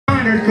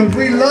Steelers because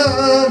we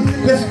love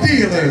the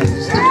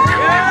Steelers.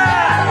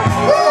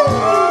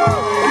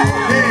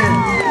 Yeah.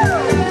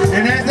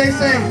 And as they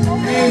say,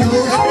 ain't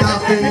no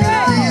stopping the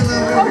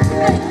Steelers.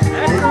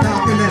 Ain't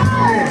stopping them.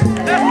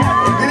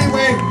 Yeah.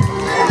 Anyway,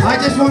 I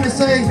just want to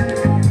say,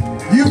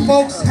 you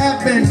folks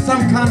have been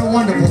some kind of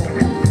wonderful.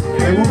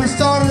 And when we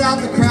started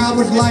out, the crowd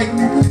was light.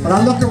 But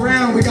I look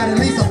around, we got at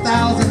least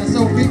 1,000 or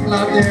so people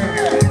out there.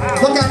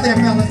 Look out there,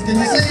 fellas. Can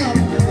you see?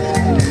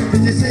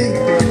 Can you see?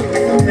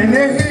 And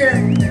they're here.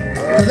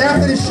 Because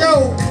after the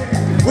show,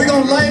 we're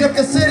going to light up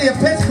the city of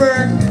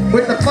Pittsburgh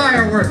with the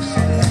fireworks.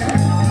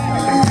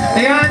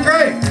 Hey,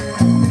 Andre.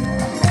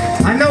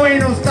 I know ain't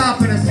no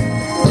stopping us.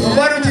 So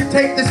why don't you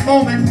take this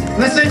moment,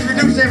 let's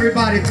introduce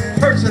everybody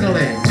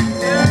personally.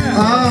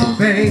 Oh,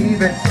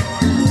 baby.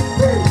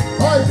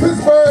 All right,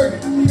 Pittsburgh,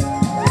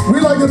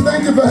 we'd like to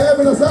thank you for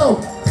having us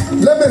out.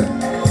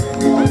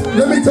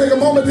 Let me take a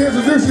moment to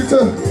introduce you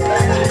to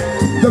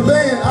the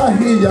band. I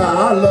hear y'all,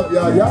 I love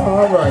y'all, y'all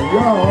all right,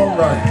 y'all all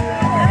right.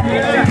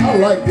 I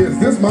like this,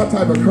 this is my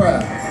type of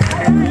crowd.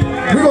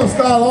 We're gonna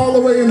start all the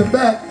way in the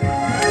back,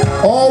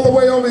 all the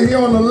way over here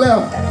on the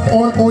left,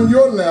 on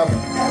your left,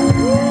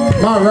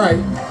 my right.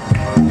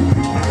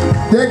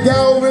 That guy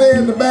over there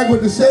in the back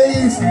with the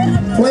shades,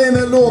 playing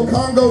that little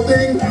Congo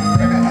thing,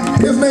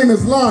 his name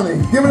is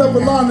Lonnie. Give it up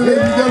for Lonnie,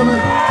 ladies and gentlemen.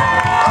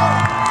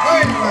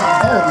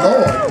 Oh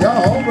Lord,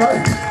 y'all all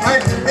right. Hey,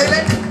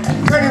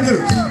 turn him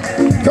loose.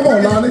 Come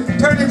on, Lonnie.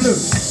 Turn him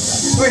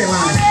loose. Go ahead,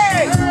 Lonnie.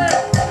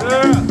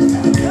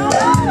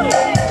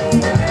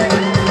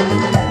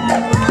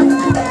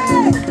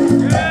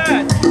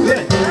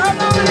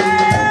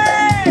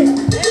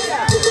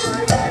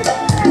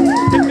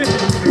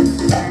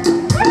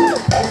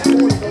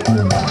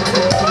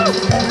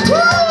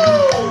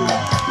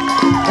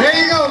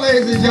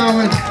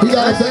 He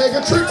got a bag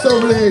of tricks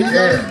over there. He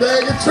got a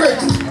bag of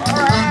tricks.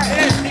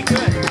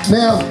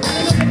 Now,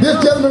 this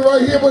gentleman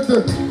right here with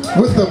the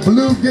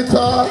blue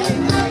guitar.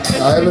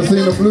 I haven't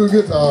seen a blue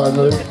guitar.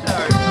 Ladies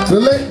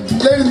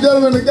and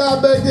gentlemen, the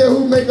guy back there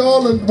who make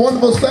all the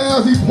wonderful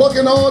sounds, he's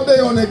plucking all day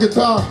on that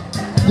guitar.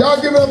 Y'all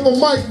give it up for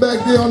Mike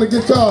back there on the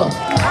guitar.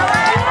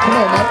 Come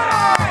on, Mike.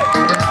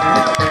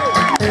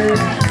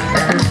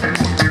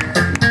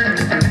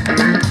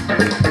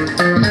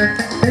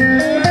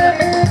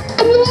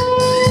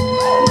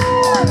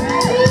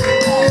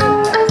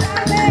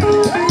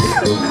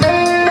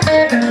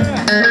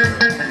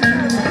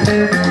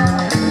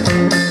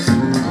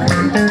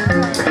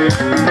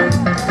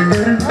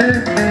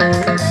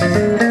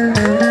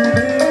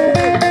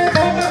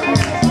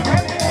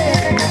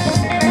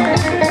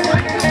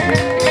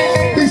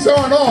 He's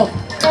showing off.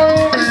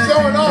 He's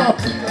showing off.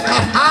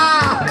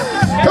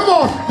 Come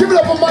on, give it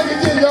up for Mike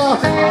again, y'all.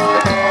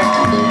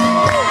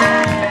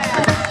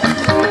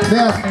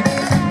 Now,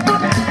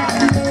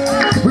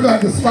 we're gonna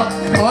have to stop.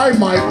 All right,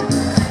 Mike.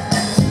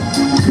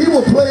 He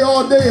will play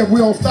all day if we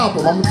don't stop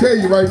him. I'm gonna tell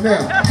you right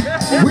now.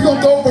 We're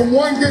gonna go from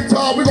one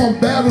guitar. We're gonna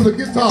battle the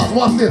guitars.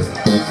 Watch this.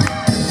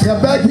 Now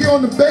back here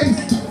on the bass,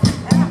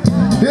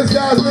 this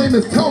guy's name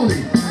is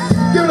Tony.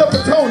 Give it up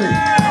for Tony.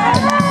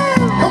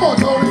 Come on,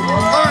 Tony.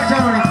 All right,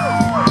 Tony.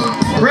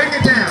 Break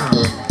it down.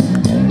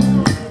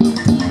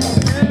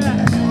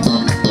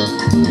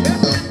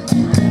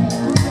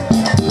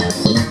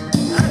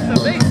 That's the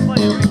bass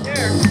player right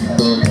there.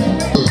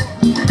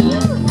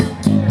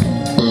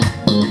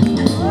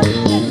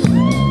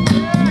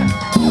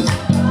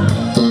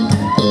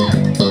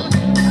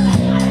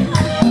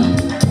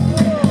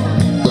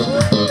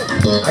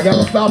 I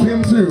gotta stop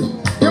him too.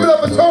 Give it up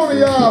for Tony,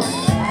 y'all.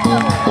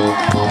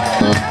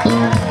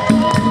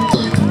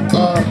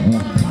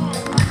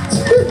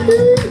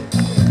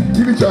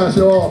 You be trying to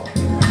show off.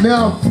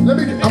 Now,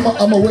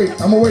 I'ma wait.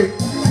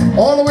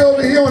 All the way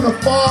over here on the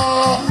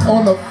far,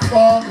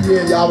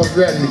 yeah, y'all was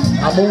ready.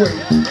 I'ma wait.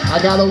 I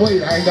gotta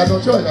wait. I ain't got no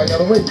choice. I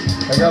gotta wait.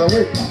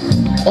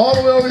 All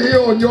the way over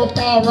here on your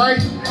far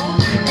right,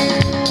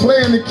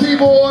 playing the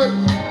keyboard,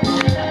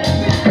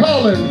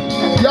 Colin.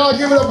 Y'all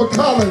give it up for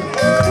Colin.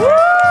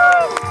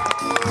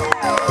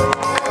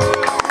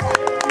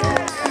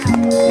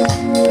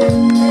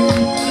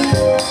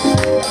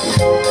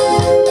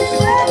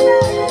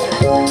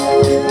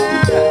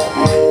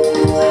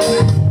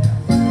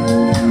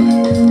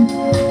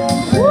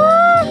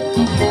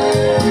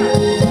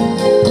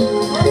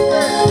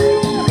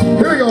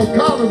 Here we go,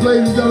 Collins,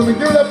 ladies and gentlemen.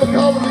 Give it up for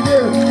Collins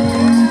again.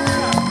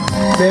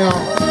 Now,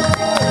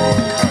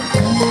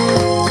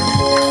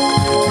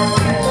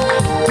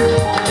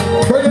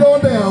 break it on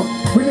down.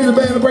 We need a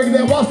band to break it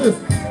down. Watch this.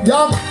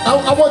 Y'all,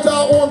 I want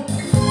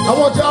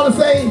y'all to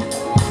say,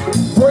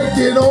 break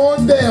it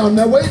on down.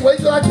 Now wait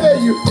till I tell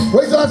you.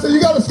 Wait till I say, you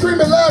gotta scream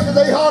it loud because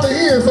they hard to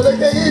hear so they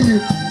can't hear you.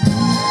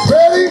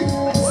 Ready?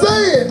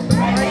 Say it.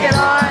 Break it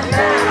on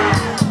down.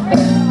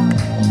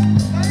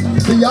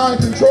 See, y'all in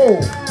control.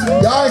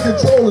 Y'all in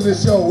control of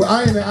this show.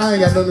 I ain't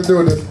got nothing to do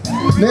with this.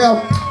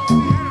 Now,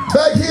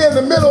 back here in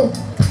the middle,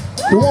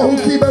 the one who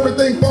keep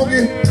everything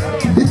funky,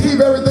 he keep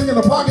everything in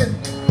the pocket.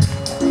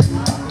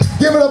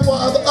 Give it up for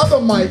other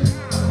Mike.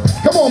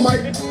 Come on,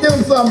 Mike. Give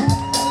him some.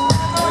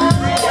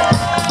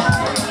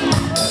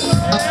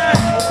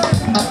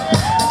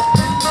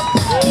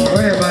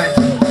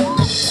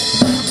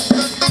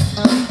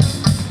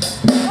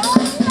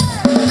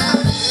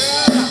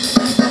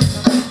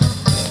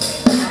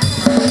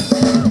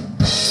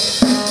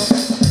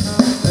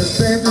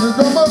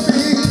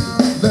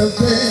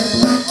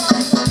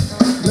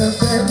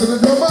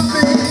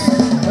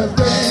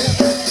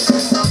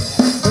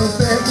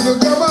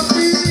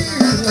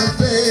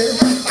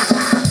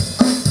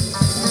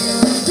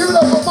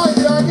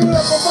 give it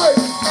up for Mike.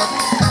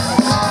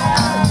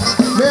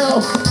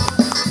 Now,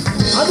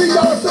 I need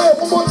y'all to say it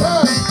one more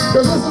time,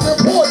 because this is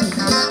important.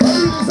 I need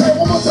you to say it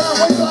one more time.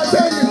 Wait till I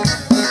tell you.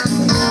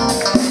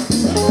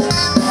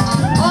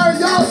 All right,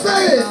 y'all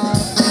say it.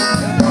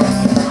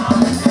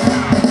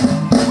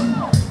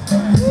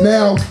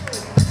 Now,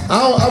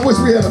 I wish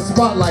we had a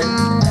spotlight.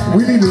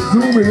 We need to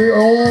zoom it in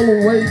all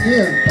the way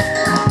in.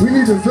 We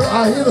need to zoom.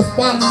 I hear the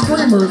spot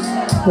streamers,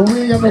 but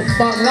we ain't got no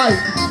spotlight.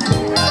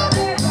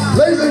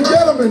 Ladies and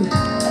gentlemen,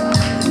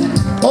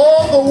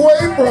 all the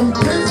way from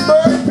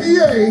Pittsburgh,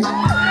 PA.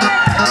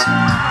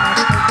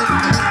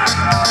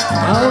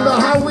 I don't know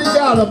how we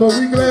got her, but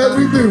we glad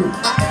we do.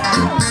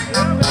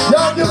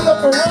 Y'all give it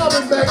up for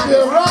Robin back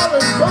there.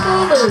 Robin, come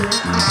on, baby.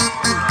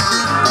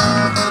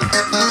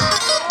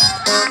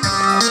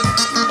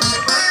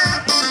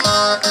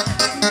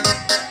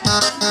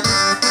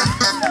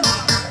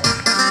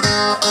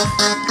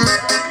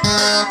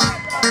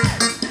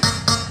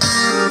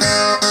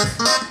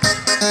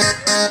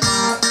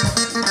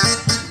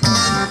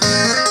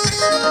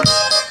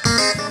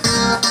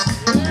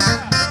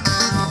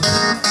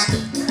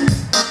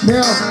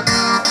 Now,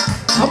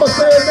 I'm going to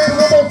say her name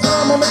one more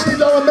time. I'm going to need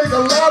y'all to make a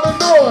lot of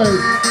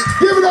noise.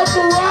 Give it up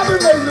for Robin,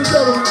 ladies and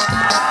gentlemen.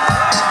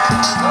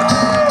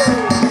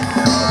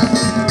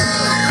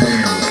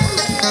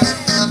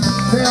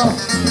 Now,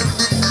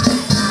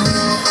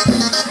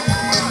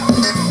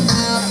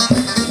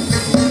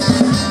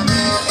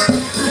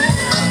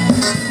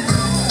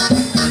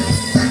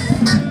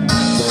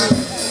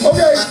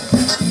 okay,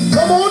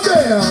 come on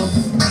down.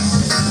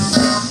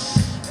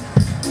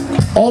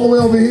 All the way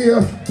over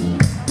here.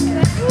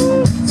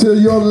 To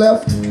your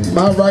left,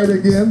 my right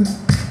again.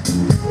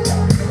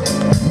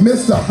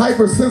 Mr.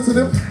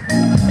 Hypersensitive.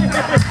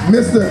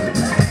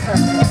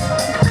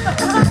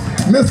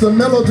 Mr.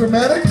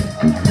 Melodramatic.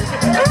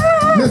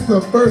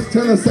 Mr. First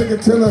tenor,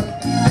 second tenor.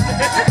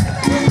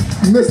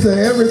 Mr.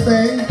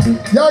 Everything.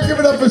 Y'all give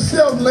it up for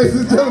Sheldon, ladies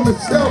and gentlemen.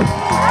 Sheldon.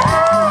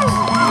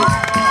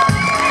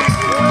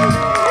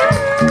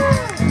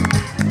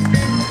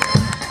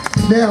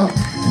 Now,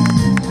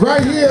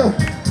 right here,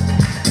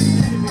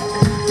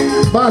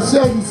 by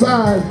Sheldon's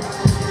side,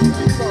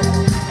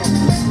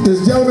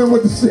 this gentleman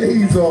with the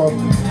shades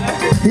on.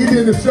 He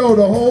did the show,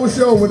 the whole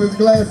show with his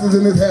glasses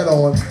and his hat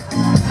on.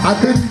 I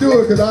couldn't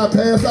do it because I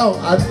passed out.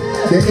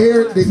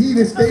 The heat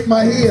escaped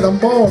my head. I'm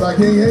bald, I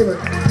can't have it.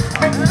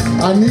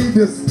 I need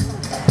this.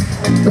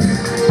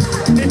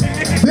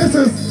 This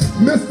is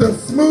Mr.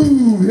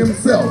 Smooth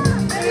himself.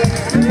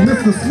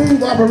 Mr.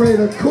 Smooth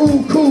Operator,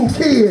 cool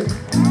kid.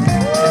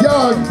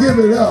 Y'all give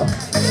it up.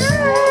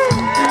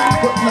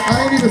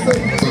 I ain't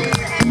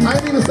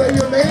even say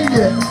your name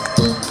yet.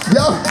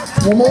 Y'all,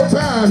 one more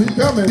time, he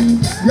coming.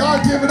 Y'all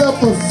give it up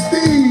for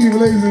Steve,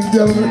 ladies and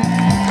gentlemen.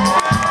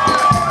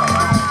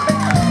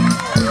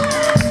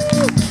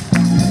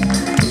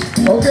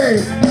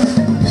 Okay.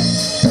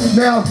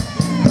 Now,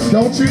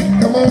 don't you,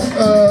 come on,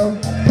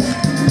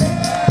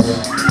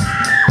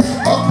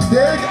 oh,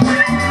 there you go.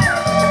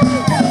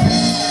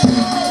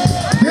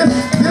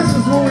 This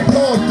is what we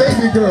call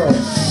baby girl.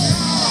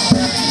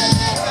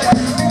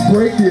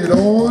 Break it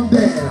on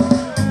down.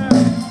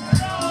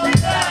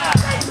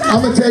 I'm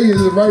gonna tell you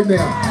this right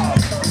now.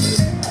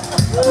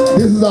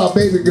 This is our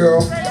baby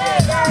girl.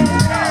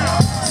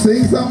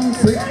 Sing something,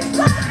 sing.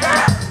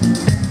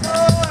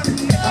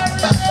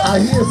 I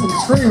hear some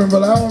screaming,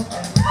 but I don't.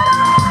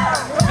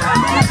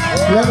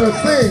 Let her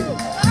sing.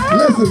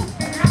 Listen,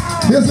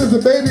 this is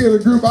the baby of the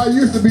group. I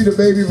used to be the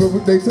baby,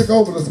 but they took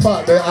over the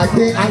spot. I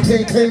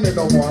can't claim it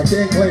no more. I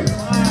can't claim it.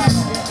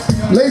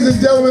 Ladies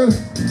and gentlemen,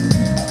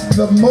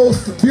 the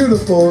most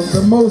beautiful,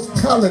 the most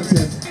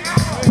talented.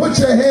 Put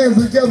your hands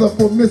together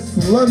for Miss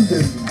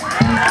London.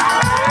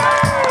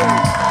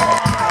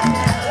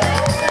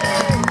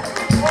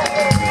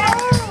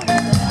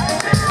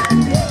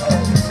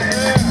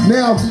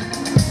 Now,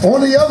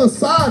 on the other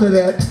side of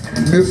that,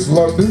 Miss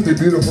London, the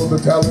beautiful, the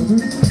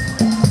talented.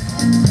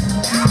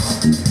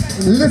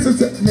 Listen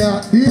to,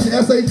 now, these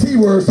SAT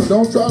words, so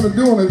don't try to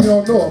do them if you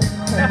don't know them.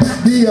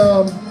 The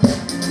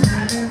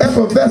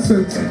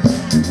effervescent,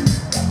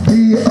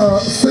 the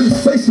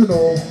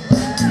sensational,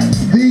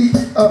 the,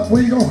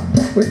 where you going?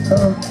 Wait,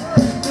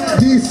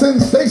 the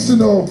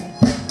sensational.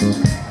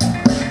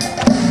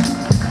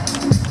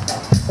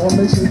 Oh,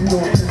 make sure you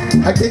don't,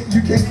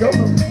 you can't go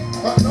them.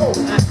 No.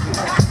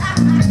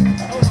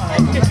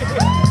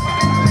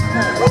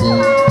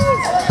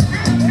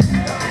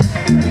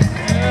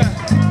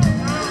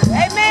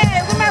 Hey man,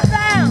 where my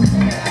sound?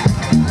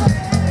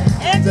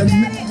 Angie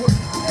got it?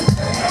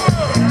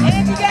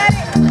 Angie got it?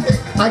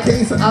 I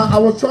can't say, I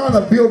was trying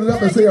to build it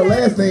up and say her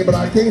last name, but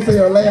I can't say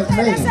her last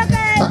name. That's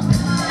okay.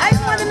 I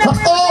just want to know.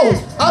 Oh,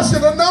 I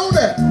should have known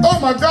that. Oh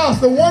my gosh,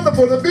 the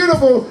wonderful, the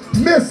beautiful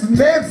Miss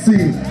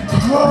Nancy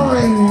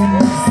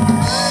Hines.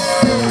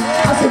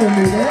 I should have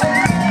knew that.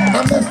 I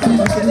messed up.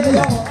 I should have knew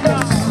that.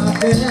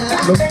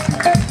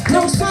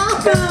 No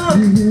stopping,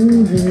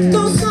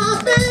 no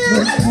stopping,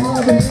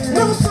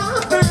 no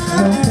stopping,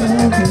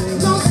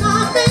 no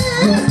stopping,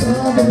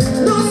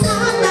 no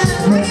stopping.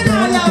 Bring it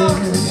on, y'all.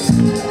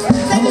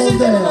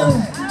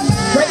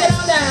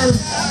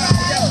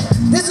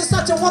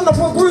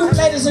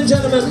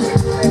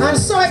 I'm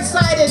so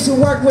excited to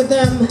work with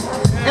them.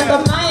 And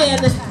the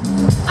man,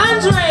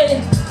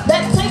 Andre,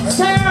 that takes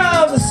care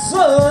of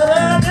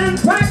Southern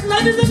MPac,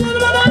 ladies and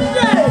gentlemen.